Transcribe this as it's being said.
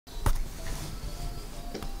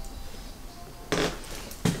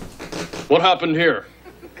What happened here?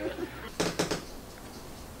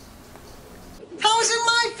 How is it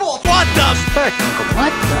my fault? What the speck?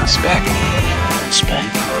 What the speck? Speck.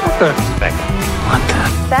 What the speck? What the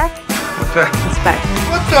Speck? What the Speck.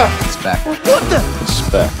 What the speck? What the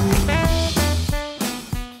Speck.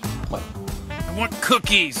 What? I want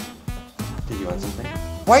cookies. Did you want something?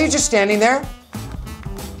 Why are you just standing there?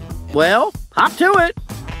 Well, hop to it.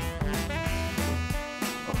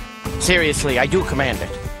 Seriously, I do command it.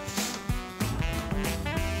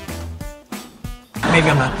 Maybe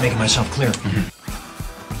I'm not making myself clear.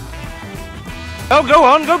 Oh, go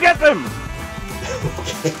on, go get them.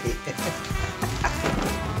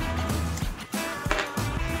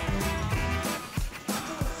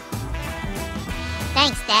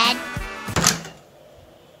 Thanks, Dad.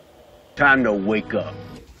 Time to wake up.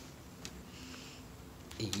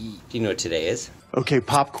 Do you know what today is? Okay,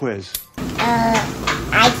 pop quiz. I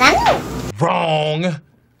don't know. Wrong.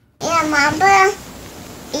 Yeah, Mama,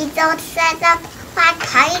 you don't set up a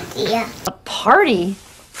party. A party?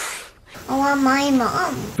 I want my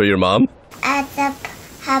mom For your mom? at her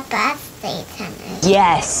birthday tonight.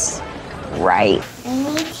 Yes. Right. I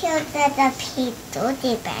need to set a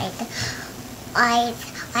Goodie bag. I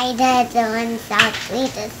did on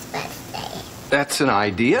Sweetest birthday. That's an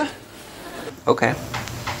idea. Okay.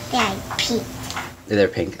 Yeah, Pete. They're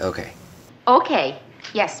pink. Okay. Okay.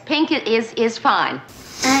 Yes, pink is fine.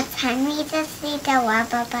 Can we just see the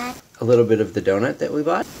rubber band? A little bit of the donut that we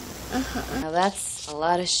bought. Now that's a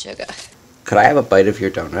lot of sugar. Could I have a bite of your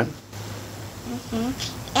donut?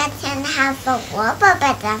 It can have a rubber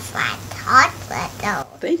band of my chocolate though.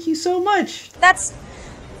 Thank you so much. That's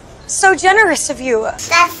so generous of you.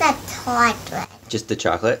 That's a chocolate. Just the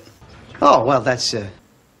chocolate? Oh, well, that's, I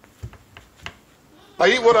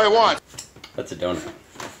eat what I want. That's a donut.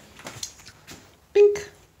 Pink.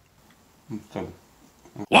 Okay.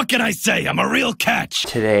 What can I say? I'm a real catch.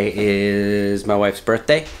 Today is my wife's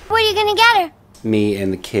birthday. What are you gonna get her? Me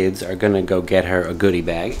and the kids are gonna go get her a goodie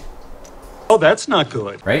bag. Oh, that's not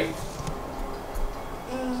good. Right?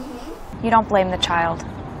 You don't blame the child.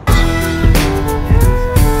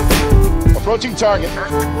 Approaching target.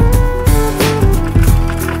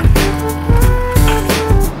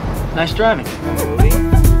 Nice driving.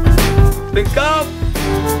 Pick up.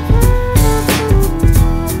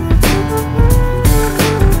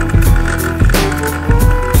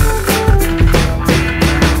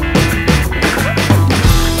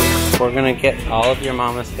 We're gonna get all of your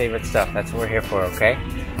mama's favorite stuff. That's what we're here for, okay?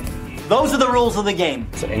 Those are the rules of the game.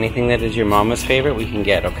 So anything that is your mama's favorite, we can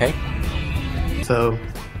get, okay? So,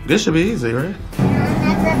 this should be easy, right?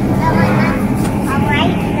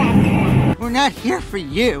 We're not here for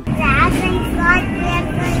you.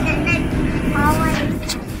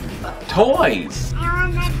 Toys!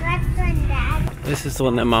 This is the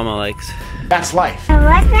one that mama likes. That's life. What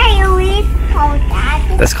are you eating,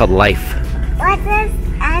 Dad? That's called life. What is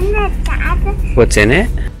in it, Dad? What's in it?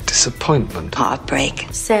 Disappointment. Heartbreak.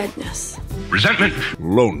 Sadness. Resentment.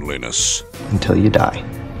 Loneliness. Until you die.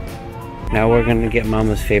 Now we're gonna get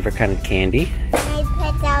mama's favorite kind of candy. Can I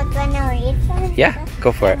put out one of these? Yeah,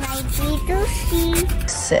 go for it. My juicy.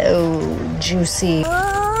 So juicy.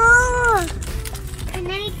 Oh, can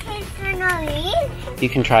I taste one of these? You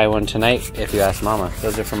can try one tonight if you ask mama.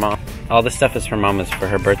 Those are for mom. All this stuff is for mama's for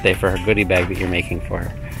her birthday, for her goodie bag that you're making for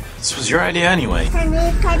her. This was your idea anyway. Can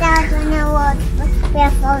we put out one of those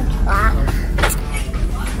little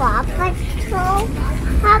Paw Patrol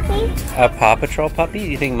puppy? A Paw Patrol puppy?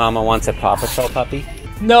 You think mama wants a Paw Patrol puppy?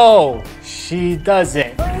 No, she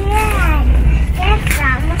doesn't. Oh yeah, get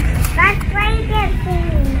some. That's why you get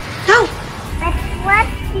things. No. That's what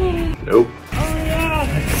you. Nope. Oh yeah,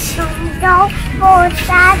 some dog food,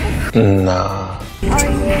 Dad. Nah. Oh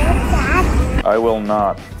yeah, Dad. I will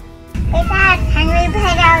not. Hey Dad, can we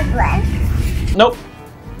put out one? Nope.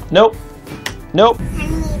 Nope. Nope. Can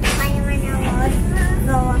we put one of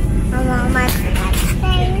those for Mama's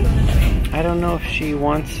birthday? I don't know if she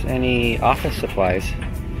wants any office supplies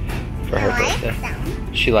for her birthday.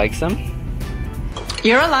 Some. She likes them?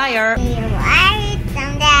 You're a liar. We like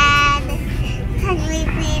them, Dad. Can we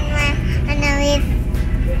put one of these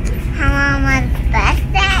for Mama's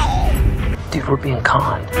birthday? Dude, we're being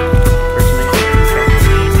conned.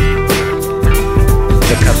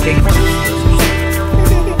 The cupcake one?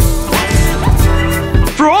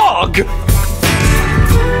 Frog!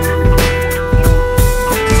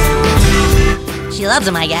 She loves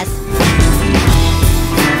him, I guess.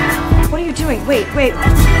 What are you doing? Wait.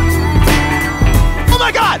 Oh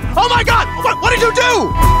my god! Oh my god! What did you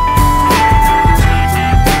do?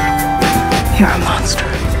 You're a monster.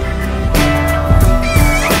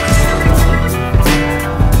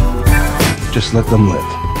 Just let them live.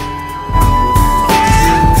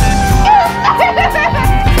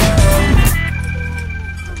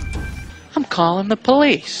 I'm calling the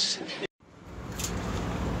police.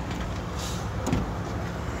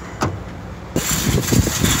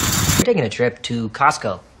 We're taking a trip to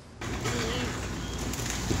Costco.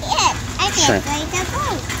 Yes, I can play the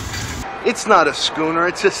boat. It's not a schooner,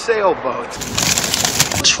 it's a sailboat.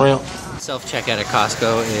 Shrimp. Self-checkout at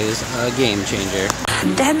Costco is a game changer.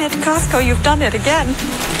 Damn it, Costco, you've done it again.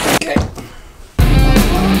 Okay.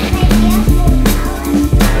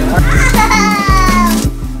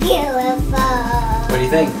 Beautiful. What do you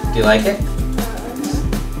think? Do you like it?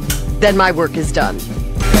 Then my work is done.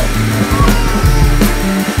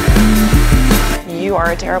 You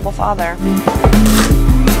are a terrible father.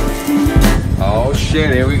 Oh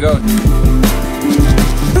shit, here we go.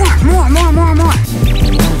 More.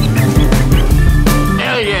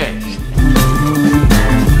 Hell yeah.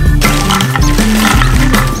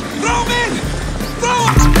 Throw him in! Throw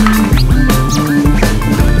him!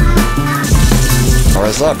 Or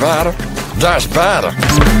is that better? That's better.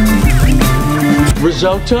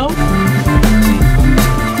 Risotto?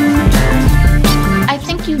 I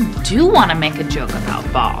think you do want to make a joke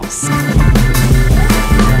about balls.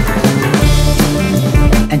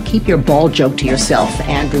 And keep your ball joke to yourself,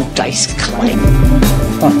 Andrew Dice Clay.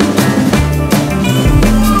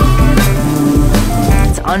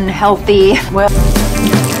 It's unhealthy. Well,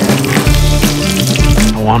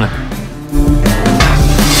 I want it.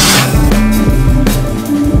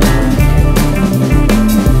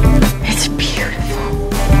 it's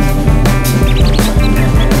beautiful.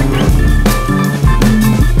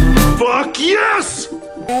 Fuck yes!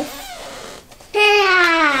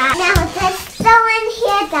 Now just go in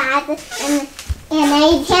here, Dad, and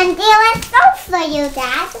I can do a soap for you,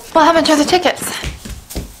 Dad. What happened to the tickets?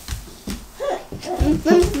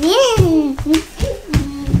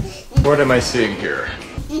 What am I seeing here?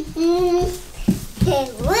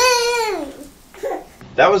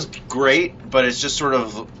 That was great, but it's just sort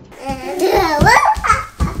of...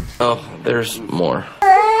 Oh, there's more.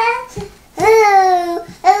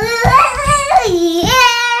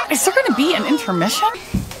 Is there going to be an intermission?